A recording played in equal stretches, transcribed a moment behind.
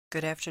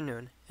Good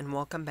afternoon, and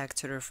welcome back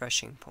to the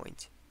Refreshing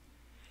Point.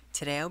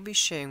 Today I'll be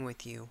sharing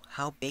with you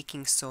how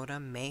baking soda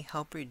may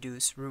help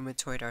reduce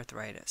rheumatoid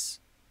arthritis.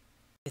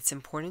 It's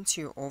important to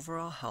your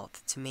overall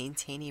health to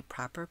maintain a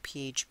proper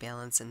pH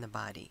balance in the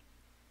body.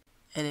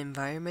 An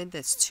environment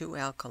that's too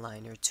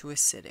alkaline or too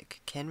acidic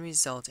can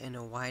result in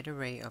a wide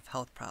array of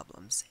health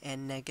problems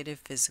and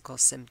negative physical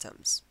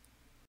symptoms.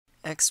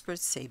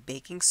 Experts say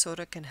baking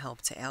soda can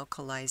help to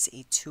alkalize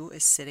a too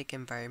acidic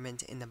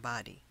environment in the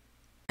body.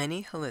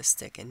 Many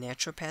holistic and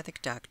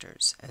naturopathic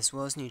doctors, as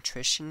well as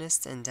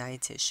nutritionists and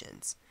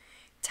dietitians,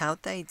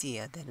 tout the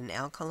idea that an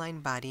alkaline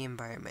body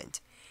environment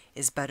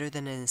is better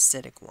than an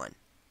acidic one.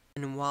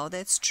 And while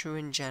that's true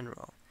in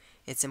general,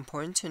 it's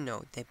important to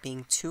note that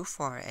being too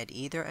far at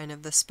either end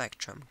of the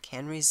spectrum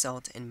can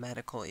result in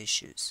medical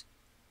issues.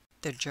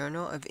 The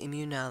Journal of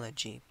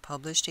Immunology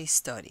published a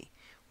study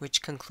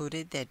which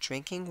concluded that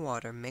drinking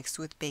water mixed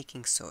with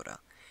baking soda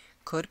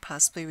could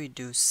possibly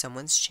reduce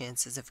someone's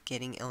chances of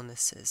getting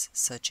illnesses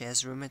such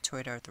as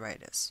rheumatoid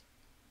arthritis.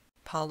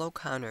 Paul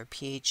O'Connor,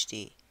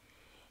 Ph.D.,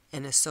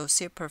 an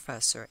associate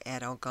professor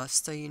at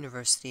Augusta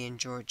University in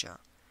Georgia,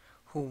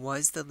 who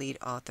was the lead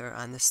author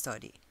on the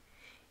study,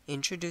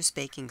 introduced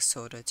baking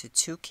soda to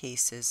 2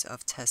 cases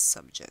of test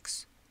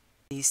subjects.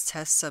 These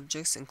test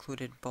subjects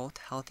included both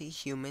healthy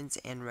humans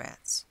and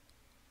rats.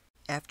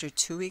 After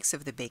 2 weeks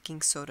of the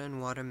baking soda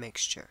and water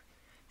mixture,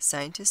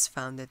 scientists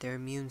found that their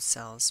immune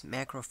cells,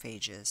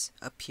 macrophages,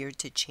 appeared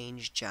to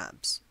change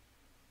jobs.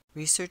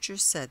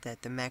 Researchers said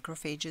that the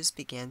macrophages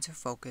began to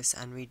focus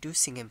on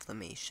reducing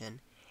inflammation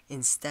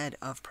instead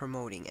of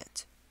promoting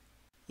it.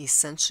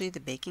 Essentially, the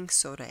baking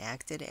soda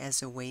acted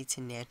as a way to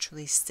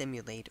naturally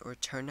stimulate or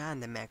turn on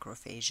the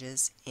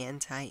macrophages'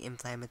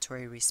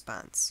 anti-inflammatory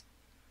response.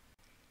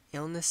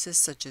 Illnesses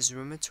such as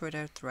rheumatoid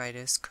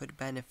arthritis could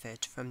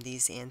benefit from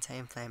these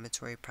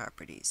anti-inflammatory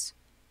properties.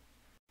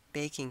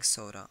 Baking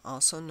soda,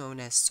 also known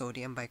as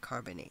sodium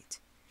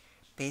bicarbonate,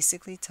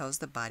 basically tells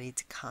the body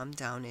to calm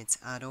down its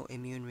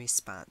autoimmune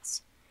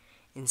response.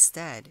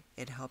 Instead,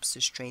 it helps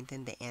to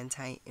strengthen the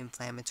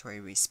anti-inflammatory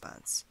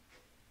response.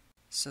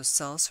 So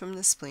cells from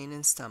the spleen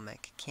and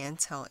stomach can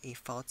tell a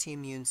faulty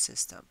immune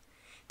system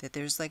that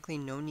there's likely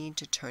no need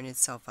to turn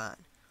itself on,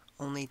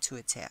 only to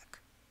attack.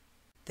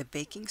 The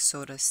baking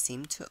soda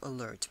seemed to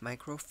alert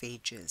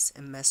macrophages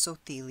and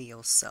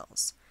mesothelial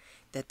cells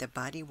that the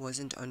body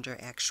wasn't under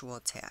actual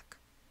attack.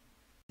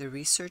 The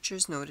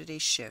researchers noted a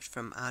shift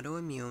from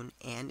autoimmune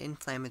and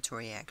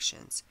inflammatory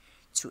actions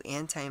to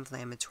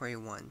anti-inflammatory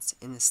ones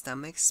in the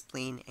stomach,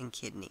 spleen, and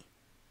kidney.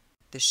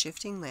 The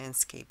shifting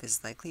landscape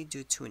is likely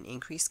due to an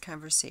increased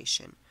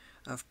conversion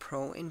of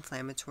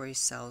pro-inflammatory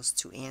cells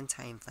to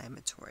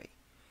anti-inflammatory,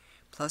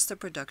 plus the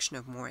production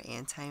of more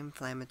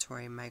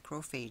anti-inflammatory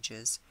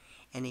macrophages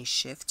and a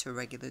shift to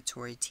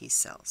regulatory T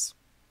cells.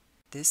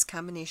 This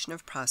combination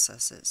of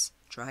processes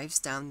drives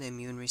down the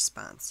immune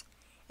response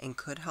and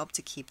could help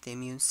to keep the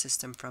immune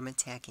system from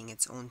attacking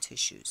its own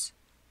tissues.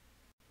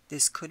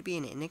 This could be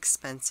an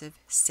inexpensive,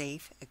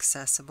 safe,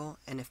 accessible,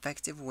 and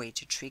effective way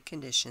to treat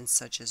conditions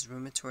such as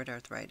rheumatoid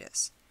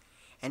arthritis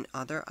and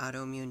other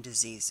autoimmune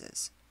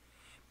diseases,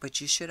 but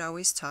you should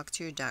always talk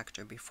to your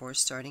doctor before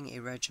starting a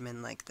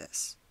regimen like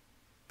this.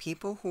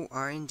 People who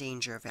are in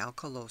danger of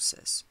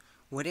alkalosis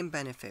wouldn't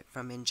benefit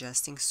from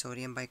ingesting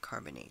sodium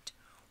bicarbonate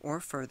or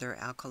further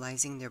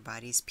alkalizing their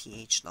body's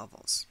pH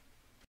levels.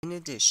 In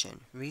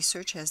addition,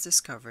 research has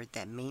discovered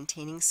that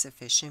maintaining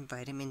sufficient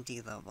vitamin D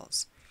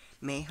levels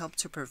may help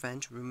to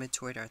prevent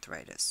rheumatoid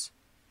arthritis.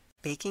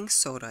 Baking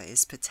soda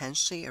is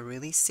potentially a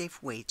really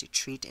safe way to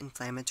treat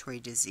inflammatory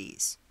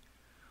disease.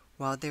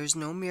 While there's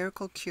no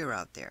miracle cure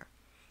out there,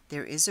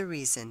 there is a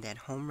reason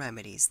that home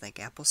remedies like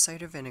apple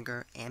cider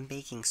vinegar and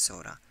baking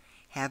soda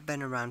have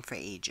been around for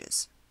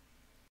ages.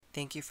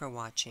 Thank you for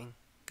watching.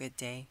 Good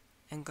day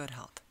and good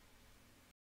health.